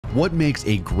What makes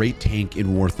a great tank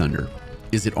in War Thunder?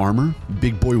 Is it armor,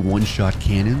 big boy one-shot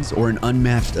cannons, or an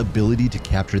unmatched ability to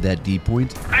capture that D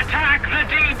point? Attack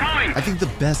the D point! I think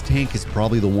the best tank is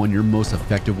probably the one you're most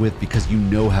effective with because you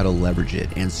know how to leverage it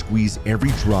and squeeze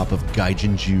every drop of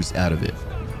Gaijin juice out of it.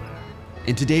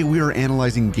 And today we are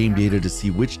analyzing game data to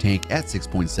see which tank at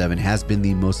 6.7 has been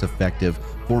the most effective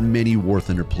for many War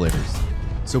Thunder players.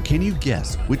 So can you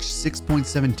guess which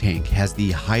 6.7 tank has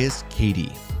the highest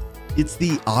KD? It's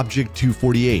the Object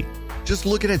 248. Just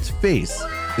look at its face.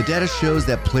 The data shows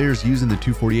that players using the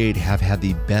 248 have had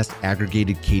the best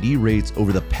aggregated KD rates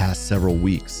over the past several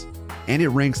weeks. And it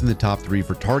ranks in the top 3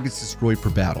 for targets destroyed per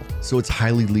battle, so it's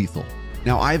highly lethal.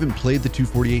 Now, I haven't played the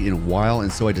 248 in a while,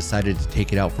 and so I decided to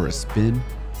take it out for a spin,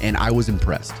 and I was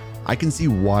impressed. I can see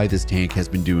why this tank has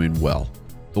been doing well.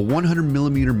 The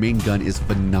 100mm main gun is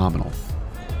phenomenal.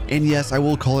 And yes, I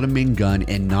will call it a main gun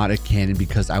and not a cannon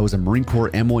because I was a Marine Corps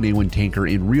M1A1 tanker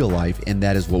in real life, and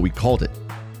that is what we called it.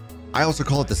 I also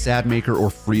call it the SAD Maker or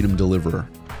Freedom Deliverer.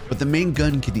 But the main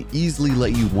gun can easily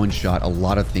let you one-shot a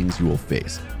lot of things you will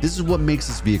face. This is what makes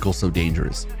this vehicle so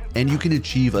dangerous. And you can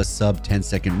achieve a sub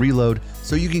 10-second reload,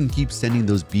 so you can keep sending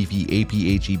those beefy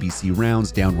APH-EBC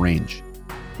rounds downrange.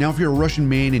 Now, if you're a Russian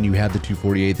main and you have the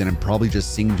 248, then I'm probably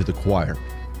just singing to the choir.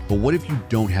 But what if you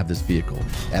don't have this vehicle?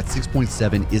 At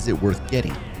 6.7, is it worth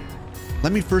getting?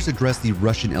 Let me first address the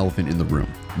Russian elephant in the room,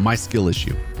 my skill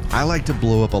issue. I like to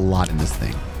blow up a lot in this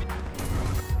thing.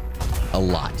 A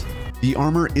lot. The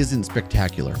armor isn't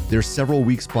spectacular. There's several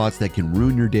weak spots that can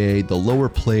ruin your day, the lower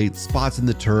plate, spots in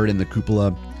the turret and the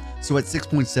cupola. So at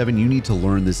 6.7, you need to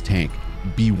learn this tank,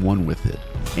 be one with it,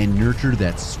 and nurture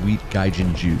that sweet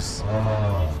Gaijin juice.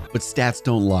 But stats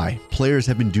don't lie. Players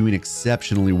have been doing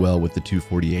exceptionally well with the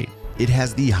 248. It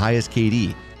has the highest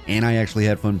KD, and I actually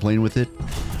had fun playing with it.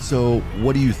 So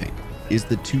what do you think? Is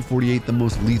the 248 the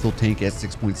most lethal tank at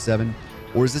 6.7?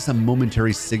 Or is this a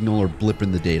momentary signal or blip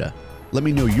in the data? Let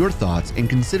me know your thoughts and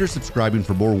consider subscribing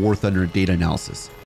for more War Thunder data analysis.